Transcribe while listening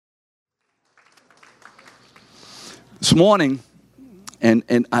This morning, and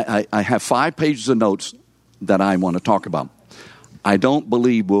I have 5 pages of notes that I want to talk about. I don't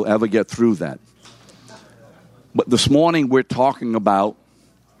believe we'll ever get through that. But this morning we're talking about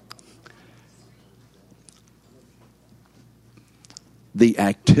the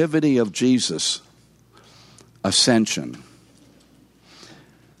activity of Jesus' ascension.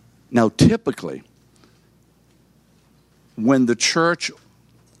 Now, typically, when the church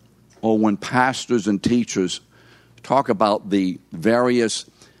or when pastors and teachers talk about the various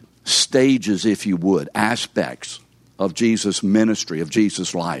stages, if you would, aspects of Jesus' ministry, of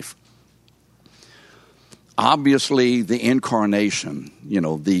Jesus' life, obviously the incarnation,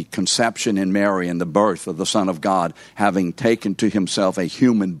 the conception in Mary and the birth of the Son of God, having taken to himself a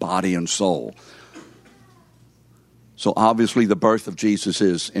human body and soul. So obviously the birth of Jesus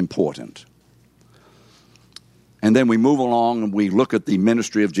is important. And then we move along and we look at the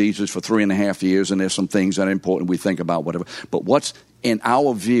ministry of Jesus for 3.5 years, and there's some things that are important. We think about whatever. But what's in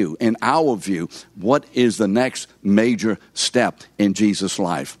our view, what is the next major step in Jesus'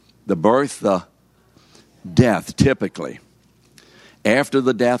 life? The birth, the death, typically. After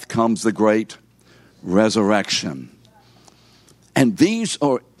the death comes the great resurrection. And these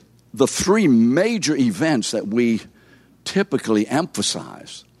are the 3 major events that we typically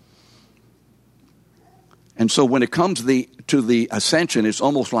emphasize. And so when it comes to the ascension, it's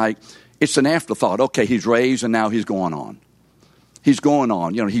almost like it's an afterthought. Okay, he's raised and now he's going on. He's going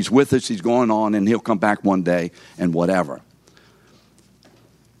on. He's with us, he's going on, and he'll come back one day and whatever.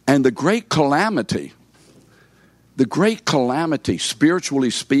 And the great calamity,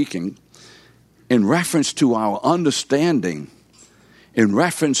 spiritually speaking, in reference to our understanding, in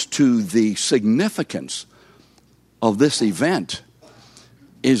reference to the significance of this event,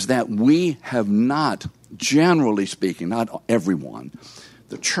 is that we have not, generally speaking, not everyone,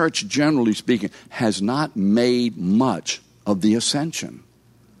 the church, generally speaking, has not made much of the ascension.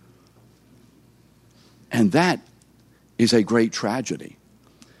 And that is a great tragedy.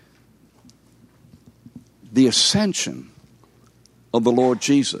 The ascension of the Lord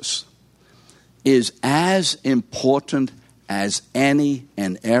Jesus is as important as any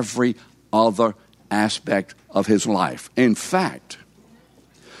and every other aspect of his life. In fact,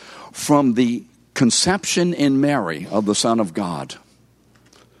 from the conception in Mary of the Son of God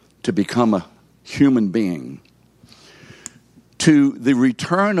to become a human being, to the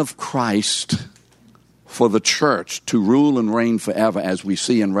return of Christ for the church to rule and reign forever, as we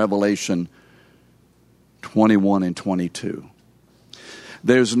see in Revelation 21 and 22.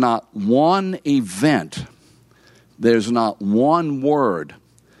 There's not one event, there's not one word,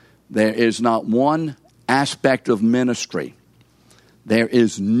 there is not one aspect of ministry, there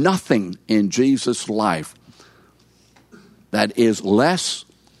is nothing in Jesus' life that is less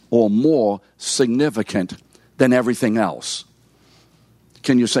or more significant than everything else.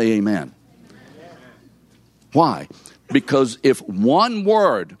 Can you say amen? Why? Because if one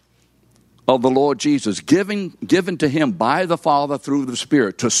word of the Lord Jesus, given to him by the Father through the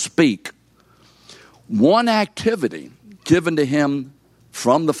Spirit to speak, one activity given to him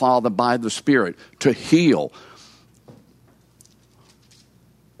from the Father by the Spirit to heal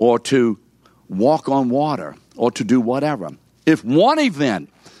or to walk on water or to do whatever, if one event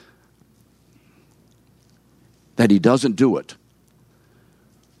that he doesn't do it,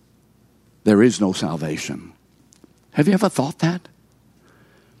 there is no salvation. Have you ever thought that?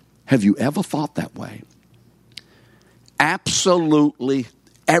 Have you ever thought that way? Absolutely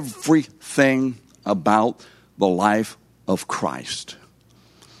everything about the life of Christ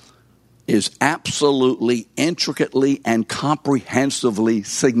is absolutely, intricately, and comprehensively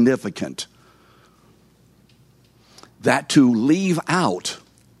significant. That to leave out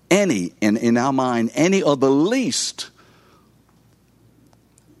any, in our mind, any of the least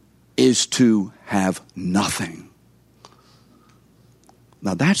is to have nothing.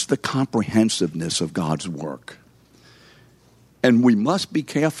 Now that's the comprehensiveness of God's work. And we must be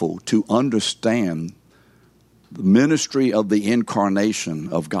careful to understand the ministry of the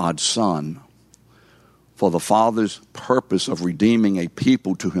incarnation of God's Son for the Father's purpose of redeeming a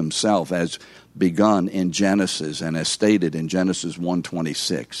people to himself, as begun in Genesis and as stated in Genesis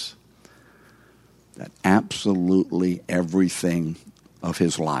 1:26. That absolutely everything of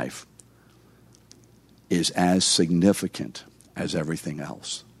his life is as significant as everything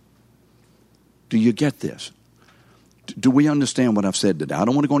else. Do you get this? Do we understand what I've said today? I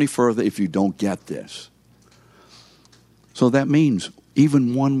don't want to go any further if you don't get this. So that means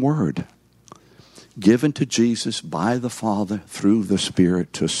even one word given to Jesus by the Father through the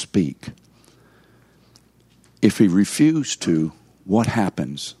Spirit to speak. If he refused to, what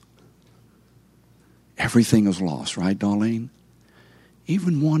happens? everything is lost, right, Darlene?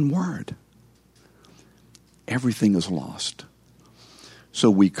 Even one word. Everything is lost.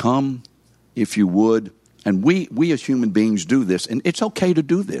 So we come, if you would, and we as human beings do this, and it's okay to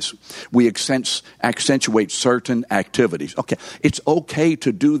do this. We accentuate certain activities. Okay, it's okay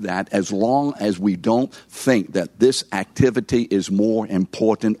to do that as long as we don't think that this activity is more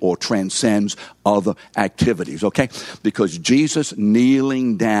important or transcends other activities, okay? Because Jesus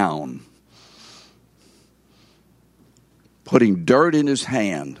kneeling down, putting dirt in his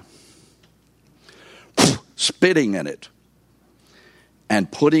hand, spitting in it, and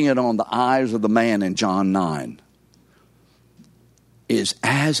putting it on the eyes of the man in John 9 is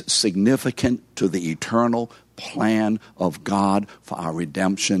as significant to the eternal plan of God for our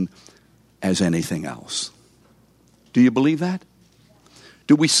redemption as anything else. Do you believe that?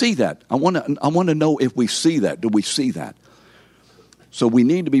 Do we see that? I want to know if we see that. Do we see that? So we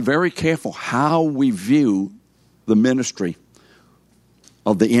need to be very careful how we view the ministry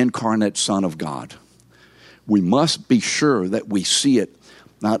of the incarnate Son of God. We must be sure that we see it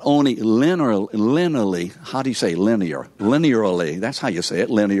not only linearly, how do you say linear? Linearly, that's how you say it,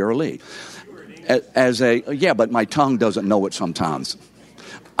 linearly. But my tongue doesn't know it sometimes.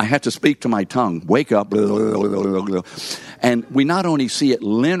 I have to speak to my tongue. Wake up. Blah, blah, blah, blah, blah. And we not only see it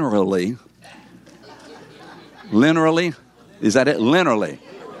linearly, is that it? Linearly.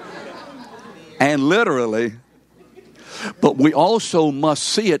 And literally, but we also must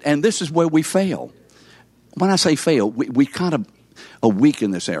see it, and this is where we fail. When I say fail, we kind of are weak in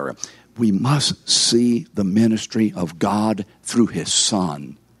this area. We must see the ministry of God through his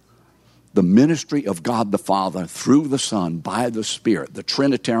Son. The ministry of God the Father through the Son by the Spirit, the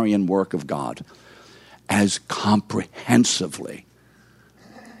Trinitarian work of God, as comprehensively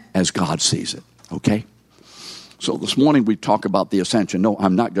as God sees it. Okay? So this morning we talk about the ascension. No,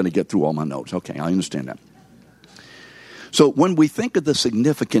 I'm not going to get through all my notes. Okay, I understand that. So when we think of the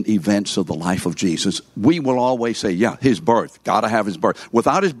significant events of the life of Jesus, we will always say, yeah, his birth, got to have his birth.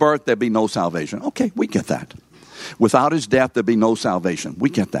 Without his birth, there'd be no salvation. Okay, we get that. Without his death, there'd be no salvation. We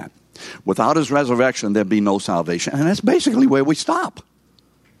get that. Without his resurrection, there'd be no salvation. And that's basically where we stop.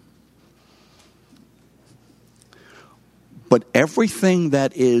 But everything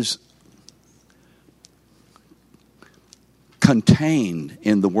that is contained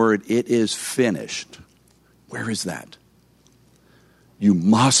in the word, it is finished. Where is that? You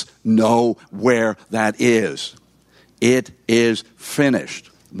must know where that is. It is finished.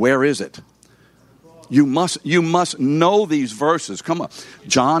 Where is it? You must know these verses. Come on.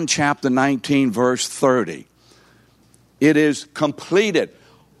 John chapter 19, verse 30. It is completed.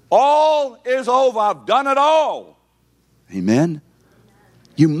 All is over. I've done it all. Amen?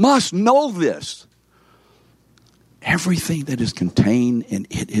 You must know this. Everything that is contained in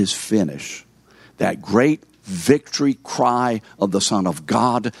it is finished. That great victory cry of the Son of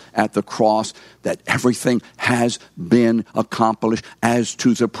God at the cross, that everything has been accomplished as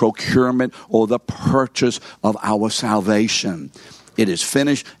to the procurement or the purchase of our salvation. It is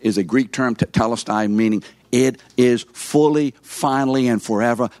finished is a Greek term, telestai, meaning it is fully, finally, and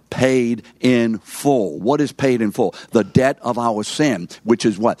forever paid in full. What is paid in full? The debt of our sin, which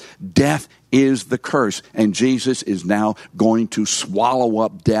is what? Death is the curse. And Jesus is now going to swallow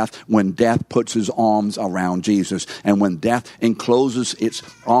up death when death puts his arms around Jesus. And when death encloses its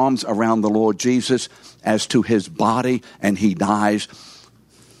arms around the Lord Jesus as to his body and he dies,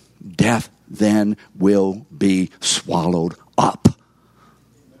 death then will be swallowed up.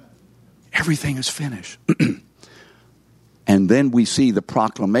 Everything is finished. And then we see the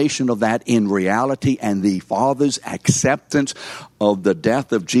proclamation of that in reality and the Father's acceptance of the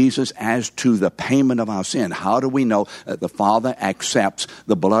death of Jesus as to the payment of our sin. How do we know that the Father accepts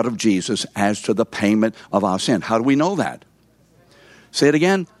the blood of Jesus as to the payment of our sin? How do we know that? Say it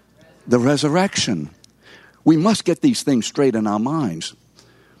again. The resurrection. We must get these things straight in our minds.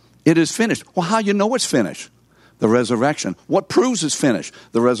 It is finished. Well, how do you know it's finished? The resurrection. What proves it's finished?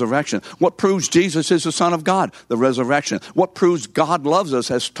 The resurrection. What proves Jesus is the Son of God? The resurrection. What proves God loves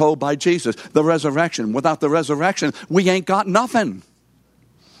us as told by Jesus? The resurrection. Without the resurrection, we ain't got nothing.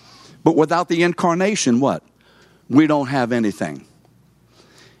 But without the incarnation, what? We don't have anything.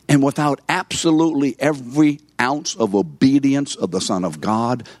 And without absolutely every ounce of obedience of the Son of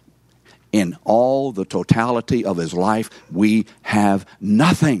God, in all the totality of his life, we have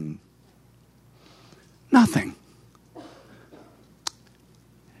nothing. Nothing.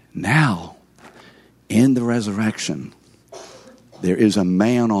 Now, in the resurrection, there is a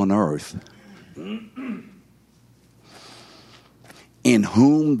man on earth in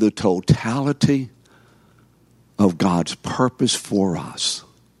whom the totality of God's purpose for us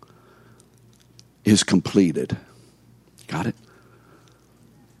is completed. Got it?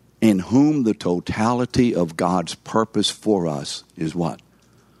 In whom the totality of God's purpose for us is what?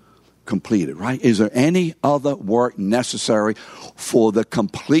 Completed, right? Is there any other work necessary for the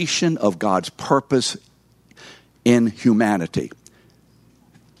completion of God's purpose in humanity?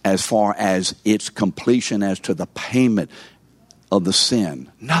 As far as its completion as to the payment of the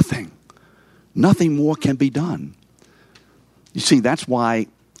sin. Nothing. Nothing more can be done. You see, that's why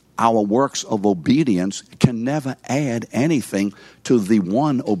our works of obedience can never add anything to the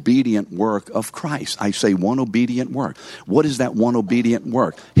one obedient work of Christ. I say one obedient work. What is that one obedient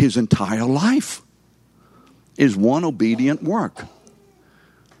work? His entire life is one obedient work.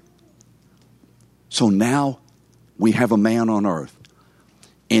 So now we have a man on earth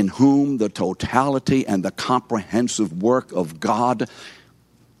in whom the totality and the comprehensive work of God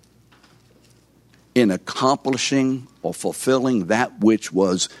in accomplishing or fulfilling that which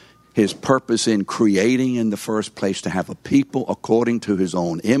was his purpose in creating in the first place, to have a people according to his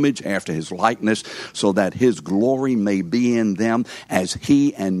own image, after his likeness, so that his glory may be in them as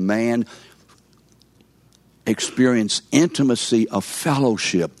he and man experience intimacy of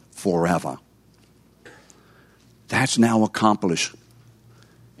fellowship forever. That's now accomplished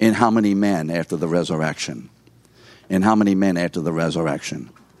in how many men after the resurrection? In how many men after the resurrection?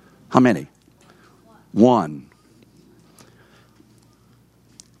 How many? One.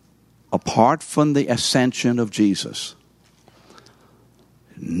 Apart from the ascension of Jesus,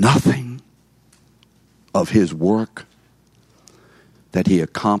 nothing of his work that he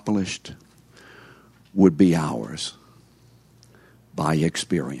accomplished would be ours by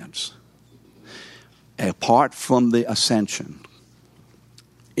experience. Apart from the ascension,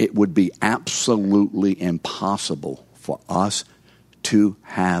 it would be absolutely impossible for us to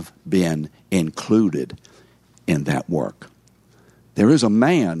have been included in that work. There is a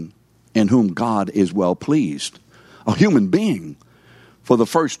man in whom God is well pleased. A human being. For the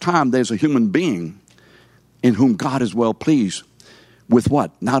first time, there's a human being in whom God is well pleased. With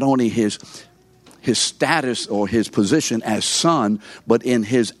what? Not only his status or his position as son, but in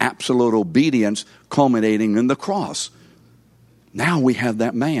his absolute obedience culminating in the cross. Now we have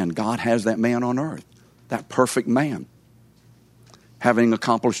that man. God has that man on earth. That perfect man. Having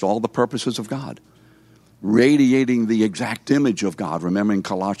accomplished all the purposes of God. Radiating the exact image of God. Remember in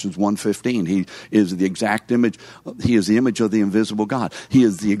Colossians 1:15, he is the exact image. He is the image of the invisible God. He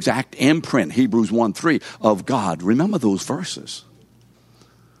is the exact imprint, Hebrews 1:3, of God. Remember those verses.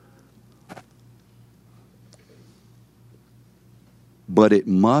 But it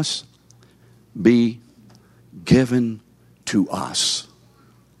must be given to us.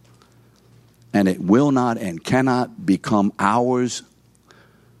 And it will not and cannot become ours.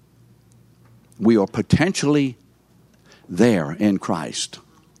 We are potentially there in Christ.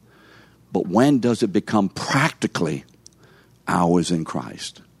 But when does it become practically ours in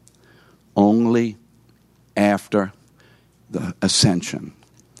Christ? Only after the ascension.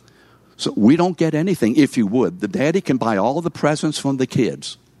 So we don't get anything, if you would. The daddy can buy all the presents from the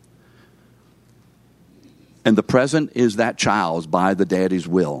kids. And the present is that child's by the daddy's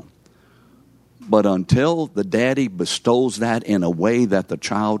will. But until the daddy bestows that in a way that the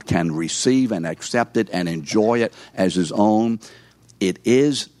child can receive and accept it and enjoy it as his own, it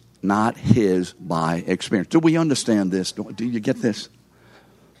is not his by experience. Do we understand this? Do you get this?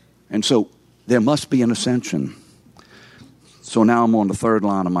 And so there must be an ascension. So now I'm on the third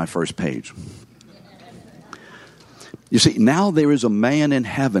line of my first page. You see, now there is a man in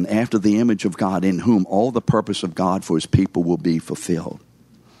heaven after the image of God, in whom all the purpose of God for his people will be fulfilled.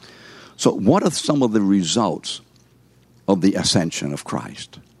 So what are some of the results of the ascension of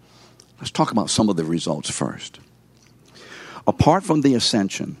Christ? Let's talk about some of the results first. Apart from the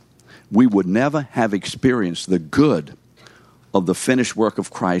ascension, we would never have experienced the good of the finished work of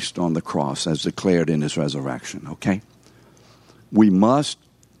Christ on the cross as declared in his resurrection, okay? We must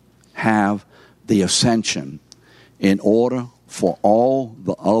have the ascension in order for all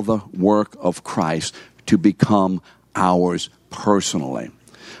the other work of Christ to become ours personally.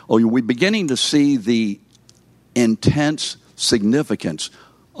 Are we beginning to see the intense significance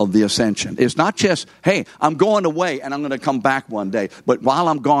of the ascension? It's not just, hey, I'm going away and I'm going to come back one day. But while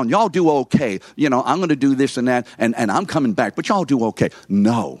I'm gone, y'all do okay. You know, I'm going to do this and that, and I'm coming back, but y'all do okay.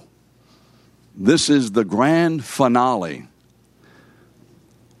 No. This is the grand finale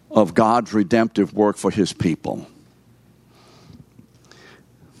of God's redemptive work for his people.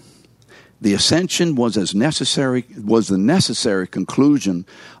 The ascension was the necessary conclusion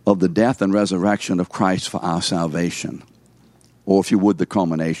of the death and resurrection of Christ for our salvation. Or if you would, the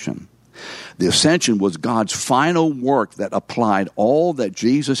culmination. The ascension was God's final work that applied all that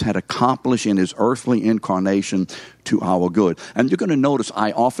Jesus had accomplished in his earthly incarnation to our good. And you're going to notice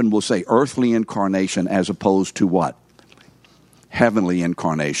I often will say earthly incarnation as opposed to what? Heavenly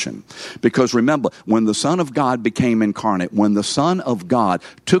incarnation. Because remember, when the Son of God became incarnate, when the Son of God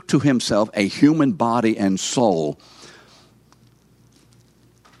took to himself a human body and soul,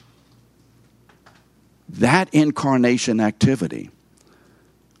 that incarnation activity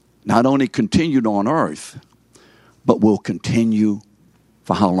not only continued on earth, but will continue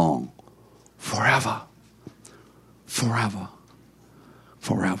for how long? Forever. Forever.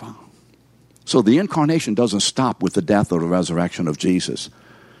 Forever. So the incarnation doesn't stop with the death or the resurrection of Jesus.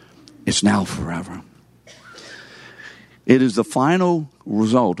 It's now forever. It is the final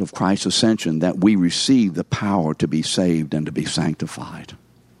result of Christ's ascension that we receive the power to be saved and to be sanctified.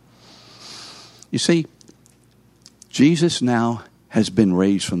 You see, Jesus now has been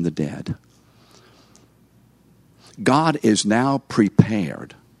raised from the dead. God is now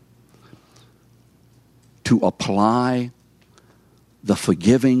prepared to apply the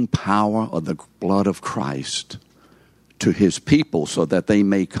forgiving power of the blood of Christ to his people so that they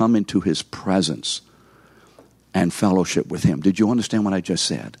may come into his presence and fellowship with him. Did you understand what I just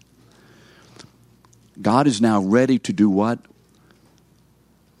said? God is now ready to do what?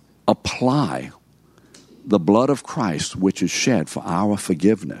 Apply the blood of Christ, which is shed for our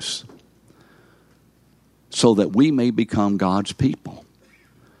forgiveness, so that we may become God's people.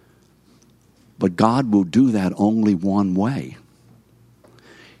 But God will do that only one way.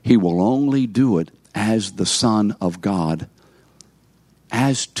 He will only do it as the Son of God,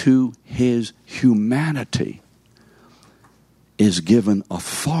 as to his humanity is given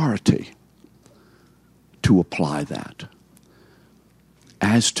authority to apply that.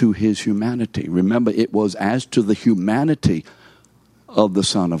 As to his humanity. Remember, it was as to the humanity of the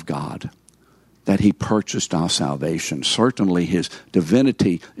Son of God that he purchased our salvation. Certainly his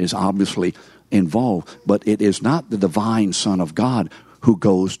divinity is obviously involved, but it is not the divine Son of God who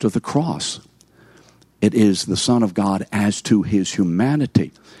goes to the cross. It is the Son of God as to his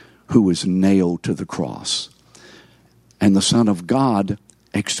humanity who is nailed to the cross. And the Son of God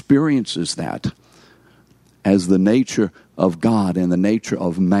experiences that as the nature of God and the nature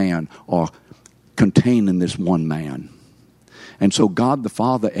of man are contained in this one man. And so God the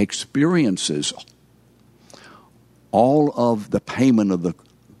Father experiences all of the payment of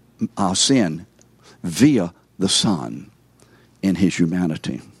our sin via the Son in his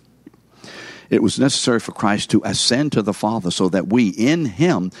humanity. It was necessary for Christ to ascend to the Father so that we in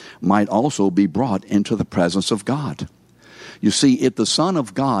him might also be brought into the presence of God. You see, if the Son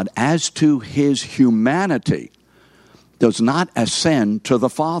of God, as to his humanity, does not ascend to the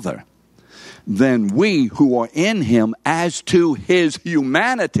Father, then we who are in him, as to his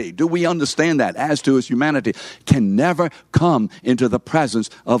humanity, do we understand that? As to his humanity, can never come into the presence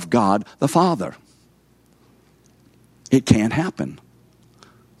of God the Father. It can't happen.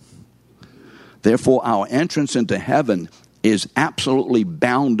 Therefore, our entrance into heaven is absolutely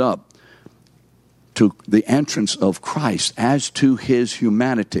bound up to the entrance of Christ as to his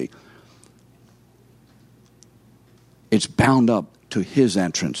humanity. It's bound up to his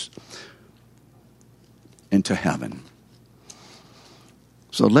entrance into heaven.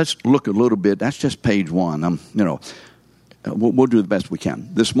 So let's look a little bit. That's just page 1. We'll do the best we can.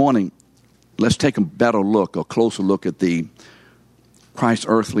 This morning, let's take a better look, a closer look at the Christ's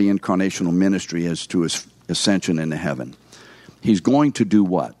earthly incarnational ministry as to his ascension into heaven. He's going to do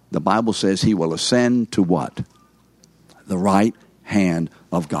what? The Bible says he will ascend to what? The right hand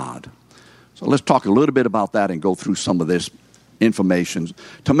of God. So let's talk a little bit about that and go through some of this information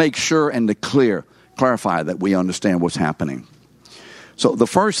to make sure and to clarify that we understand what's happening. So the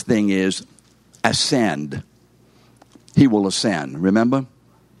first thing is ascend. He will ascend. Remember?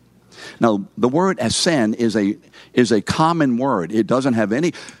 Now, the word ascend is a common word. It doesn't have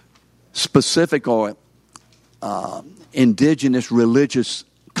any specific or indigenous religious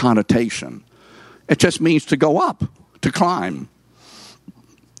connotation. It just means to go up, to climb.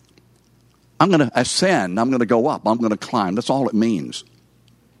 I'm going to ascend. I'm going to go up. I'm going to climb. That's all it means.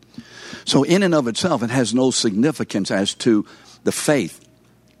 So in and of itself, it has no significance as to the faith.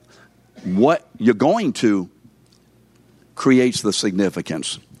 What you're going to creates the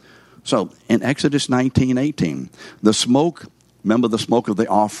significance. So in Exodus 19:18, the smoke, remember the smoke of the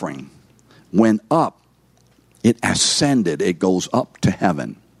offering, went up. It ascended. It goes up to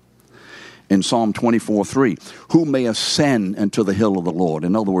heaven. In Psalm 24:3, who may ascend into the hill of the Lord?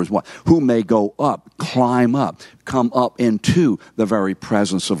 In other words, what? Who may go up, climb up, come up into the very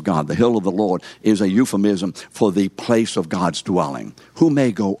presence of God? The hill of the Lord is a euphemism for the place of God's dwelling. Who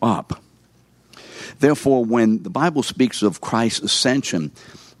may go up? Therefore, when the Bible speaks of Christ's ascension,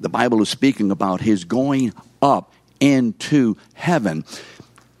 the Bible is speaking about his going up into heaven.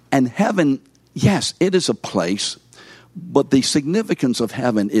 And heaven, yes, it is a place, but the significance of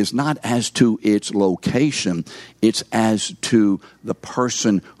heaven is not as to its location, it's as to the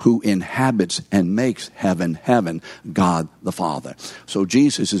person who inhabits and makes heaven, heaven, God the Father. So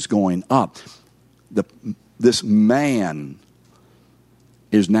Jesus is going up. This man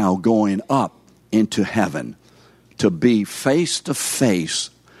is now going up into heaven to be face to face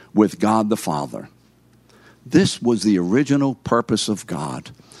with God the Father. This was the original purpose of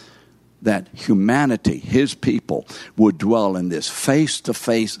God, that humanity, his people, would dwell in this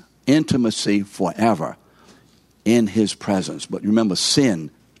face-to-face intimacy forever in his presence. But remember,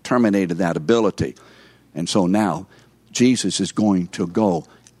 sin terminated that ability. And so now Jesus is going to go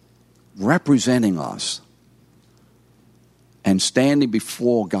representing us and standing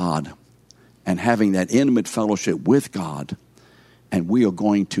before God and having that intimate fellowship with God. And we are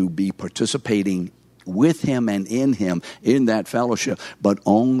going to be participating with him and in him in that fellowship, but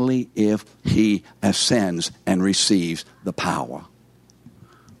only if he ascends and receives the power.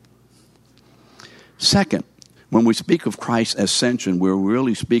 Second, when we speak of Christ's ascension, we're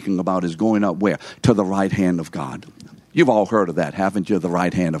really speaking about his going up where? To the right hand of God. You've all heard of that, haven't you? The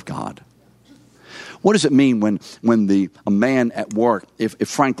right hand of God. What does it mean when a man at work, if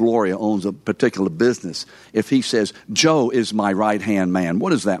Frank Gloria owns a particular business, if he says, Joe is my right-hand man, what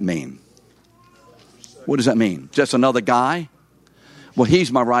does that mean? What does that mean? Just another guy? Well,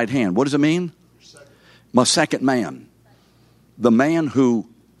 he's my right hand. What does it mean? My second man. The man who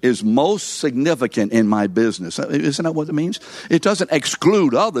is most significant in my business. Isn't that what it means? It doesn't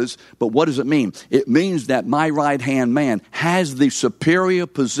exclude others, but what does it mean? It means that my right-hand man has the superior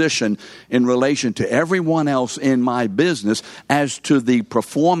position in relation to everyone else in my business as to the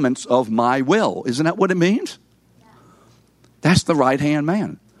performance of my will. Isn't that what it means? That's the right-hand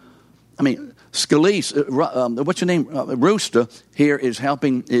man. I mean, Scalise, what's your name? Rooster here is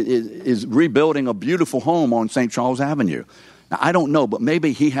helping, is rebuilding a beautiful home on St. Charles Avenue. Now, I don't know, but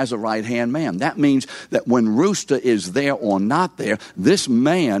maybe he has a right-hand man. That means that when Rooster is there or not there, this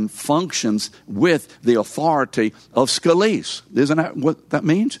man functions with the authority of Scalise. Isn't that what that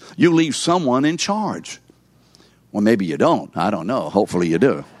means? You leave someone in charge. Well, maybe you don't. I don't know. Hopefully you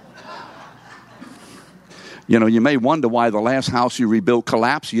do. You know, you may wonder why the last house you rebuilt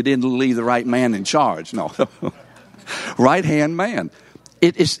collapsed. You didn't leave the right man in charge. No. Right-hand man.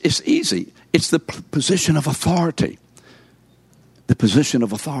 It's easy. It's the position of authority. The position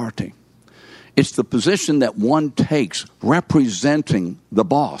of authority. It's the position that one takes representing the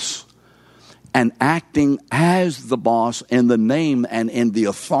boss and acting as the boss in the name and in the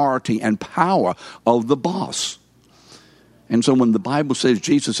authority and power of the boss. And so when the Bible says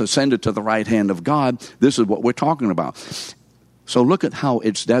Jesus ascended to the right hand of God, this is what we're talking about. So look at how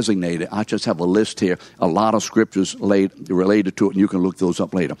it's designated. I just have a list here, a lot of scriptures related to it, and you can look those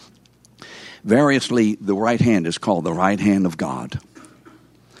up later. Variously, the right hand is called the right hand of God.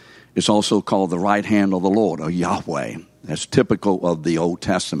 It's also called the right hand of the Lord, or Yahweh. That's typical of the Old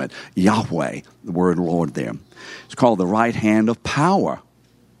Testament. Yahweh, the word Lord there. It's called the right hand of power.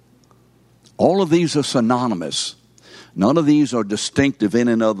 All of these are synonymous. None of these are distinctive in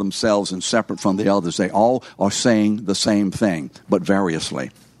and of themselves and separate from the others. They all are saying the same thing, but variously.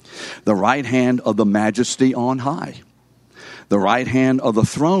 The right hand of the majesty on high. The right hand of the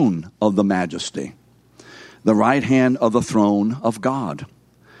throne of the majesty. The right hand of the throne of God.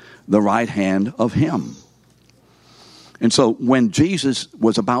 The right hand of him. And so when Jesus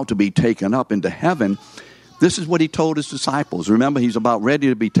was about to be taken up into heaven, this is what he told his disciples. Remember, he's about ready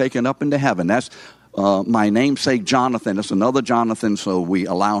to be taken up into heaven. That's my namesake Jonathan. It's another Jonathan, so we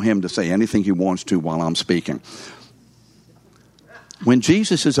allow him to say anything he wants to while I'm speaking. When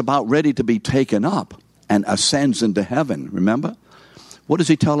Jesus is about ready to be taken up and ascends into heaven, remember? What does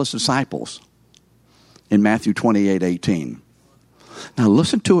he tell his disciples in Matthew 28:18? Now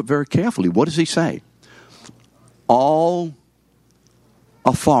listen to it very carefully. What does he say? All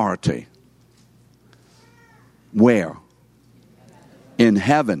authority. Where? In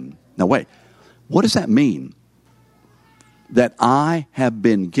heaven. Now wait. What does that mean? That I have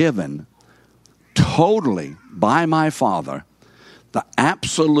been given totally by my Father the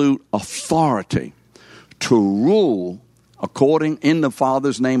absolute authority to rule according in the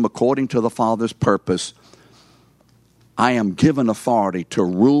Father's name, according to the Father's purpose. I am given authority to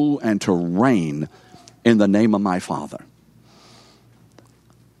rule and to reign in the name of my Father.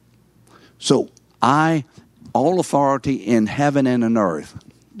 So all authority in heaven and in earth.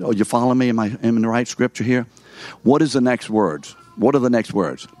 Oh, you follow me? Am I in the right scripture here? What is the next words? What are the next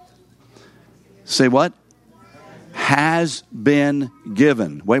words? Say what? Has been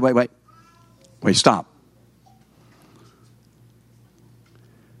given. Wait, stop.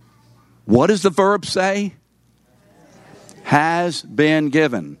 What does the verb say? Has been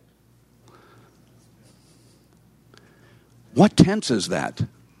given. What tense is that?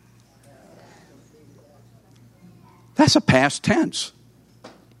 That's a past tense.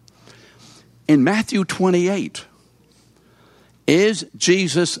 In Matthew 28, is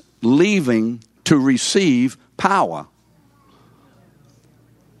Jesus leaving to receive power?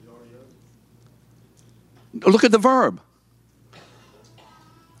 Look at the verb.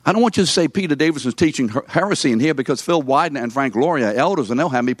 I don't want you to say Peter Davidson's teaching heresy in here, because Phil Widener and Frank Loria are elders and they'll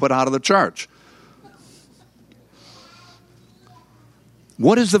have me put out of the church.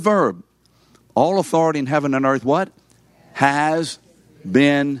 What is the verb? All authority in heaven and earth, what? Has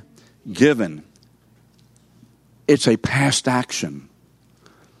been given. It's a past action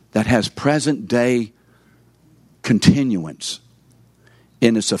that has present day continuance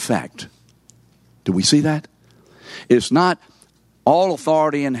in its effect. Do we see that? It's not all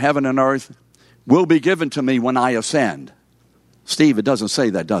authority in heaven and earth will be given to me when I ascend. Steve, it doesn't say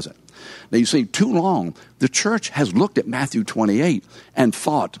that, does it? Now you see, too long, the church has looked at Matthew 28 and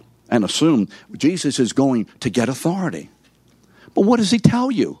thought and assumed Jesus is going to get authority. But what does he tell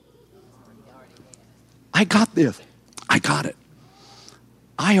you? I got this. I got it.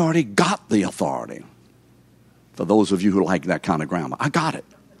 I already got the authority. For those of you who like that kind of grammar, I got it.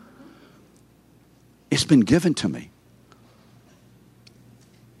 It's been given to me.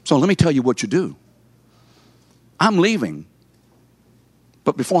 So let me tell you what you do. I'm leaving.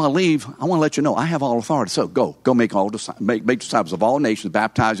 But before I leave, I want to let you know I have all authority. So go make disciples of all nations,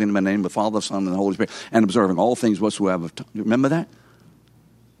 baptizing them in the name of the Father, the Son, and the Holy Spirit, and observing all things whatsoever. Remember that?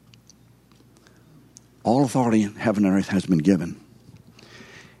 All authority in heaven and earth has been given.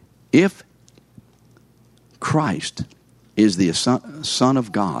 If Christ is the Son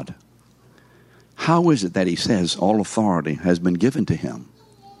of God, how is it that he says all authority has been given to him?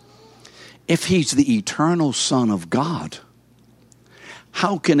 If he's the eternal Son of God,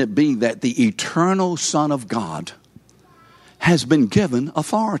 how can it be that the eternal Son of God has been given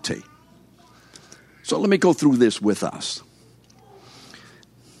authority? So let me go through this with us.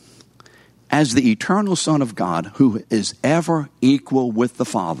 As the eternal Son of God, who is ever equal with the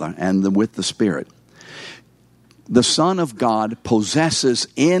Father and with the Spirit, the Son of God possesses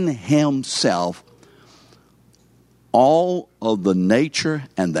in himself all of the nature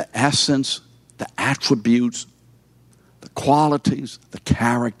and the essence, the attributes, the qualities, the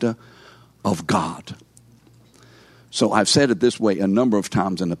character of God. So I've said it this way a number of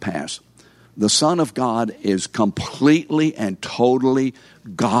times in the past. The Son of God is completely and totally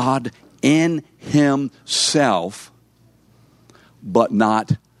God in himself, but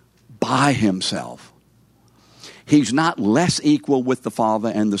not by himself. He's not less equal with the Father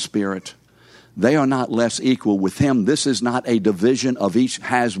and the Spirit. They are not less equal with him. This is not a division of each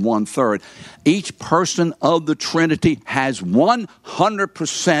has 1/3. Each person of the Trinity has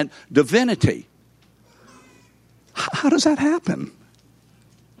 100% divinity. How does that happen?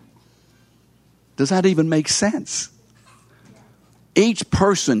 Does that even make sense? Each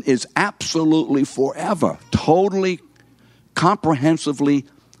person is absolutely forever, totally, comprehensively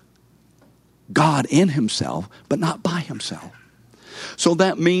God in himself, but not by himself. So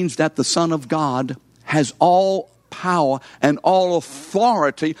that means that the Son of God has all power and all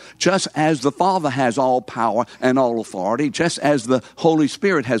authority, just as the Father has all power and all authority, just as the Holy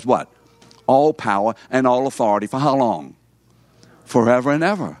Spirit has what? All power and all authority. For how long? Forever and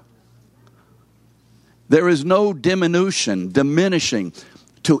ever. There is no diminishing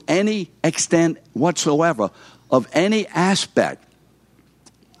to any extent whatsoever of any aspect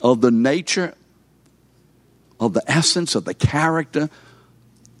of the nature, of the essence, of the character,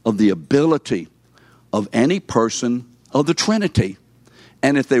 of the ability of any person of the Trinity.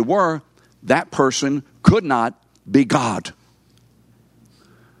 And if they were, that person could not be God.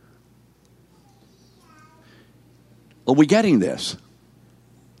 Are we getting this?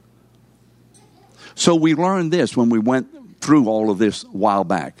 So we learned this when we went through all of this a while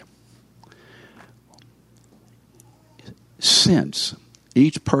back. Since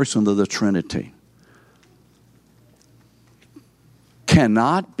each person of the Trinity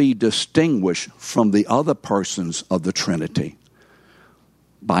cannot be distinguished from the other persons of the Trinity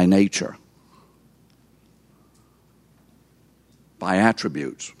by nature, by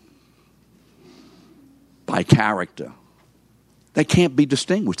attributes, by character. They can't be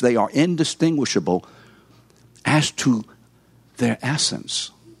distinguished. They are indistinguishable as to their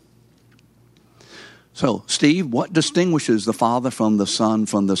essence. So, Steve, what distinguishes the Father from the Son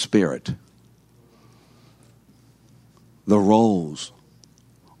from the Spirit? the roles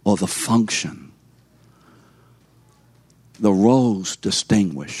or the function. The roles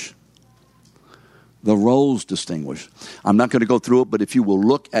distinguish. The roles distinguish. I'm not going to go through it, but if you will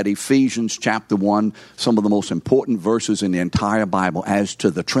look at Ephesians chapter 1, some of the most important verses in the entire Bible as to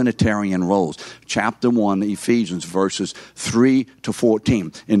the Trinitarian roles. Chapter 1, Ephesians, verses 3 to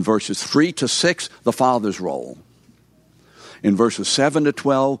 14. In verses 3 to 6, the Father's role. In verses 7 to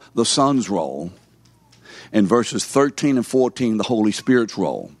 12, the Son's role. In verses 13 and 14, the Holy Spirit's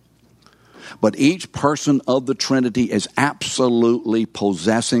role. But each person of the Trinity is absolutely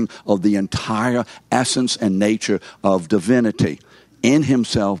possessing of the entire essence and nature of divinity in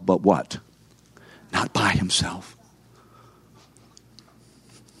himself, but what? Not by himself.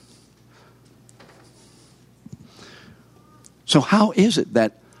 So how is it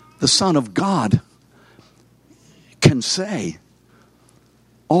that the Son of God can say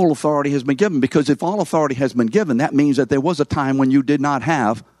all authority has been given? Because if all authority has been given, that means that there was a time when you did not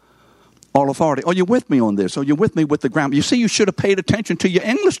have all authority. Are you with me on this? Are you with me with the grammar? You see, you should have paid attention to your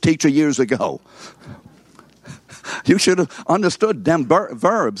English teacher years ago. You should have understood them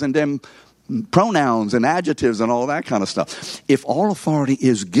verbs and them pronouns and adjectives and all that kind of stuff. If all authority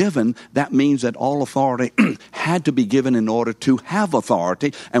is given, that means that all authority had to be given in order to have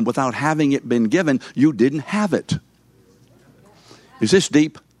authority. And without having it been given, you didn't have it. Is this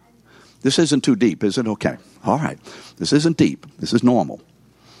deep? This isn't too deep, is it? Okay. All right. This isn't deep. This is normal.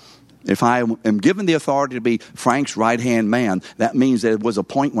 If I am given the authority to be Frank's right-hand man, that means there was a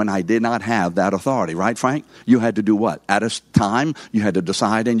point when I did not have that authority. Right, Frank? You had to do what? At a time, you had to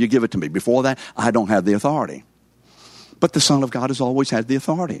decide and you give it to me. Before that, I don't have the authority. But the Son of God has always had the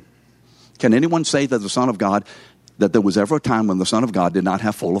authority. Can anyone say that the Son of God, that there was ever a time when the Son of God did not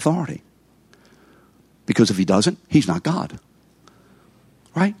have full authority? Because if he doesn't, he's not God.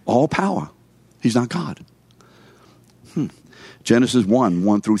 Right? All power. He's not God. Genesis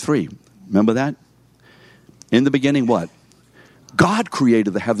 1 through 3. Remember that? In the beginning, what? God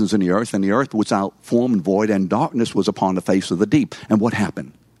created the heavens and the earth was without form and void, and darkness was upon the face of the deep. And what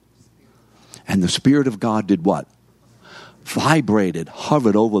happened? And the Spirit of God did what? Vibrated,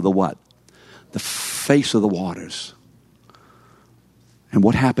 hovered over the what? The face of the waters. And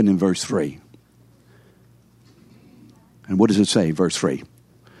what happened in verse 3? And what does it say, verse 3?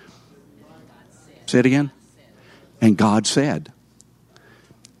 Say it again. And God said,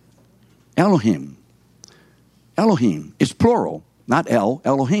 Elohim. Elohim is plural, not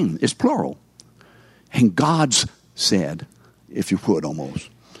Elohim is plural. And God's said, if you would almost,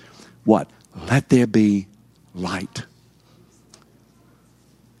 what? Let there be light.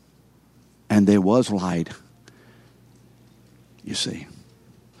 And there was light, you see.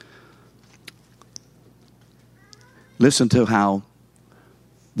 Listen to how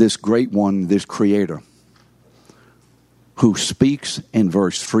this great one, this creator, who speaks in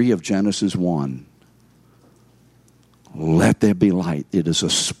verse 3 of Genesis 1. Let there be light. It is a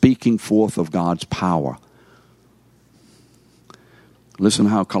speaking forth of God's power. Listen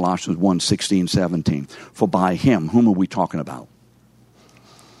how Colossians 1, 16, 17. For by him, whom are we talking about?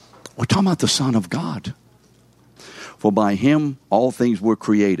 We're talking about the Son of God. For by him all things were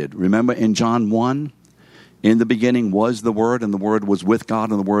created. Remember in John 1, in the beginning was the Word, and the Word was with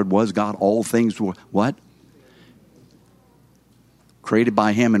God, and the Word was God. All things were what? Created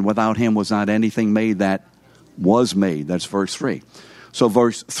by him, and without him was not anything made that was made. That's verse 3. So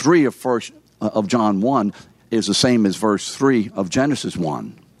verse 3 of John 1 is the same as verse 3 of Genesis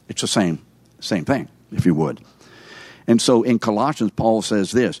 1. It's the same thing, if you would. And so in Colossians, Paul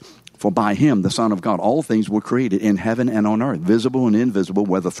says this, for by him, the Son of God, all things were created in heaven and on earth, visible and invisible,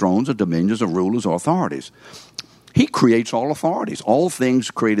 whether thrones or dominions or rulers or authorities. He creates all authorities, all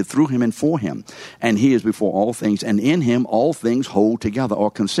things created through him and for him. And he is before all things, and in him all things hold together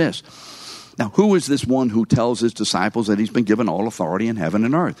or consist. Now, who is this one who tells his disciples that he's been given all authority in heaven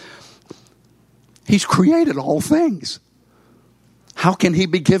and earth? He's created all things. How can he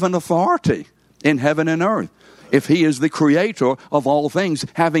be given authority in heaven and earth if he is the creator of all things,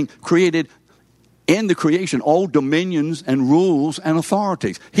 having created in the creation all dominions and rules and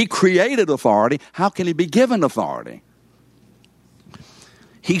authorities? He created authority. How can he be given authority?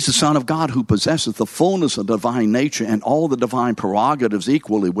 He's the Son of God who possesses the fullness of divine nature and all the divine prerogatives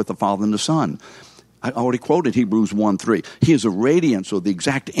equally with the Father and the Son. I already quoted Hebrews 1:3. He is a radiance or the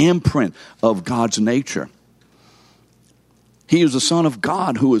exact imprint of God's nature. He is the Son of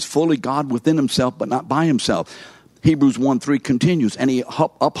God who is fully God within himself but not by himself. Hebrews 1:3 continues, and he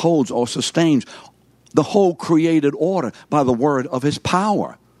upholds or sustains the whole created order by the word of his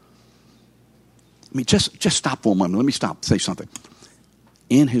power. I mean, just stop for a moment. Let me say something.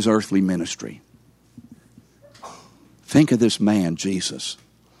 In his earthly ministry, Think of this man, Jesus,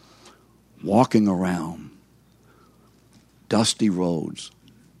 walking around dusty roads,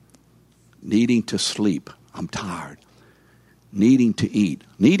 needing to sleep. I'm tired. Needing to eat.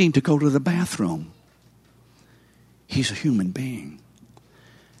 Needing to go to the bathroom. He's a human being.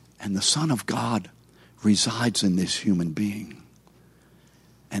 And the Son of God resides in this human being.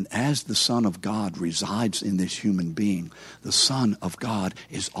 And as the Son of God resides in this human being, the Son of God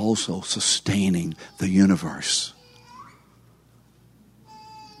is also sustaining the universe.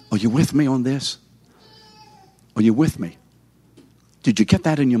 Are you with me on this? Are you with me? Did you get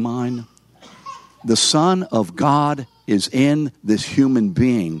that in your mind? The Son of God is in this human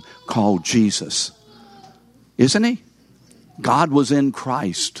being called Jesus. Isn't he? God was in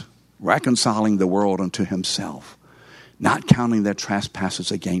Christ, reconciling the world unto himself, not counting their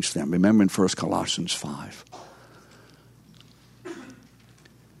trespasses against them. Remember in 1 Colossians 5.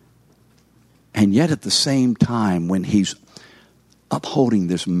 And yet at the same time, when he's upholding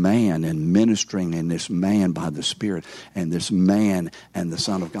this man and ministering in this man by the Spirit, and this man and the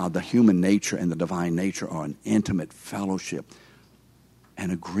Son of God, the human nature and the divine nature are an intimate fellowship and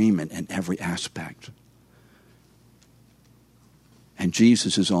agreement in every aspect. And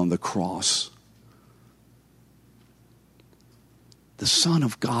Jesus is on the cross. The Son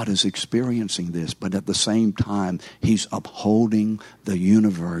of God is experiencing this, but at the same time, he's upholding the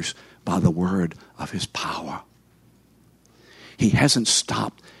universe by the word of his power. He hasn't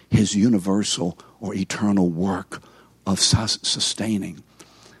stopped his universal or eternal work of sustaining.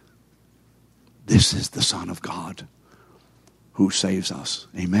 This is the Son of God who saves us.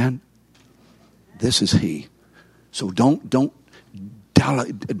 Amen? This is he. So don't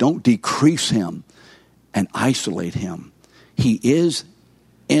decrease him and isolate him. He is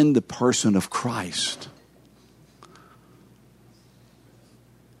in the person of Christ.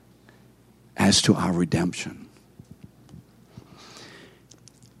 As to our redemption.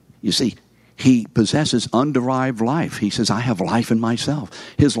 You see, he possesses underived life. He says, I have life in myself.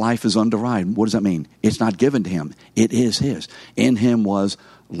 His life is underived. What does that mean? It's not given to him. It is his. In him was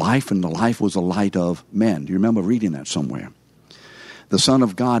life, and the life was the light of men. Do you remember reading that somewhere? The Son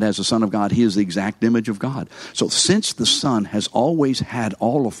of God, as the Son of God, he is the exact image of God. So since the Son has always had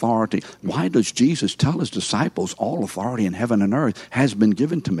all authority, why does Jesus tell his disciples, all authority in heaven and earth has been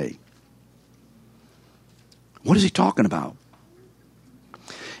given to me? What is he talking about?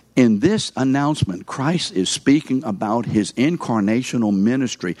 In this announcement, Christ is speaking about his incarnational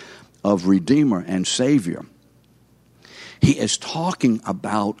ministry of Redeemer and Savior. He is talking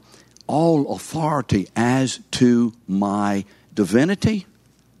about all authority as to my divinity.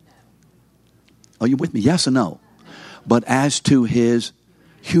 Are you with me? Yes or no? But as to his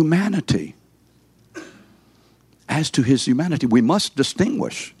humanity. As to his humanity, we must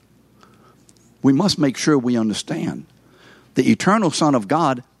distinguish. We must make sure we understand. The eternal Son of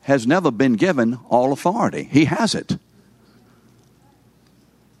God has never been given all authority. He has it.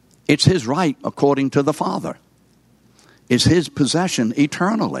 It's his right according to the Father. It's his possession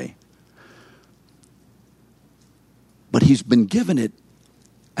eternally. But he's been given it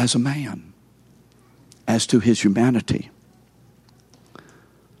as a man, as to his humanity.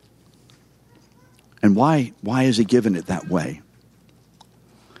 And why is he given it that way?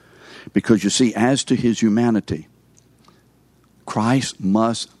 Because you see, as to his humanity, Christ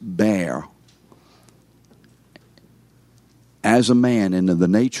must bear, as a man and in the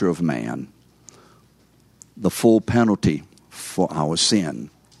nature of man, the full penalty for our sin.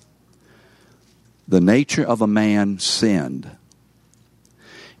 The nature of a man sinned.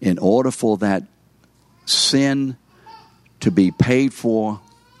 In order for that sin to be paid for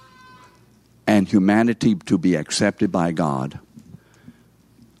and humanity to be accepted by God,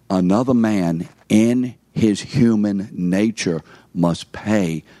 another man in his human nature must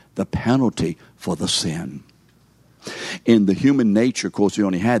pay the penalty for the sin. In the human nature, of course, he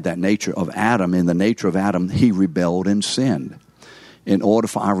only had that nature of Adam. In the nature of Adam, he rebelled and sinned. In order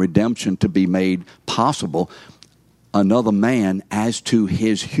for our redemption to be made possible, another man, as to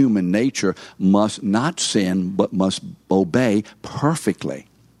his human nature, must not sin, but must obey perfectly.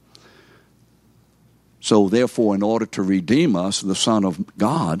 So therefore, in order to redeem us, the Son of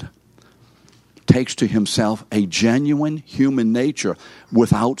God takes to himself a genuine human nature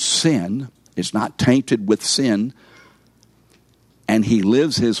without sin. It's not tainted with sin. And he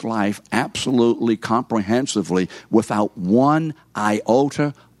lives his life absolutely, comprehensively, without one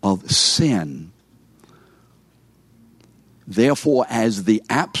iota of sin. Therefore, as the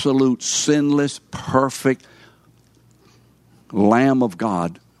absolute sinless, perfect Lamb of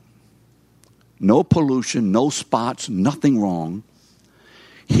God, no pollution, no spots, nothing wrong,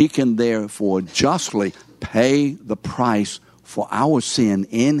 he can therefore justly pay the price for our sin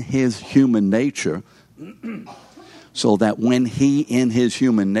in his human nature, so that when he in his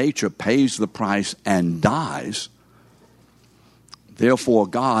human nature pays the price and dies, therefore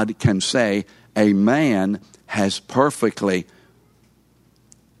God can say, a man has perfectly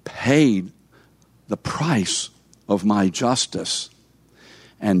paid the price of my justice.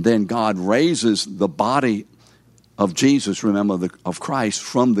 And then God raises the body of Jesus, remember, of Christ,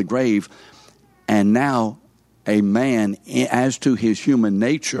 from the grave. And now a man, as to his human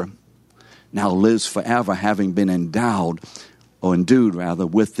nature, now lives forever, having been endued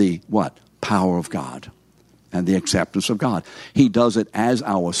with the what? Power of God and the acceptance of God. He does it as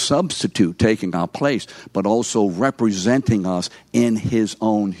our substitute, taking our place, but also representing us in his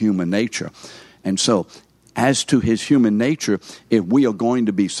own human nature. And so, as to his human nature, if we are going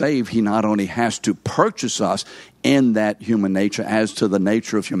to be saved, he not only has to purchase us in that human nature as to the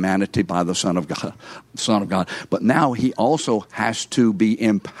nature of humanity by the Son of God, but now he also has to be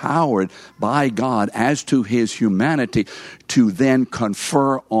empowered by God as to his humanity to then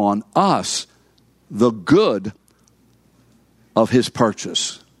confer on us the good of his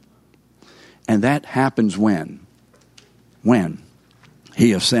purchase. And that happens when? When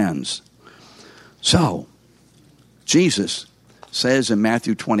he ascends. So, Jesus says in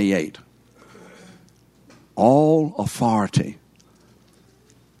Matthew 28, all authority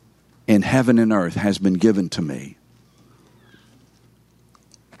in heaven and earth has been given to me.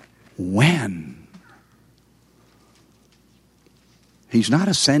 When? He's not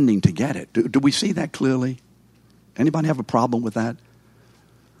ascending to get it. Do we see that clearly? Anybody have a problem with that?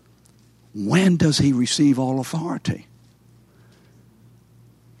 When does he receive all authority?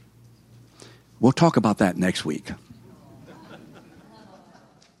 We'll talk about that next week.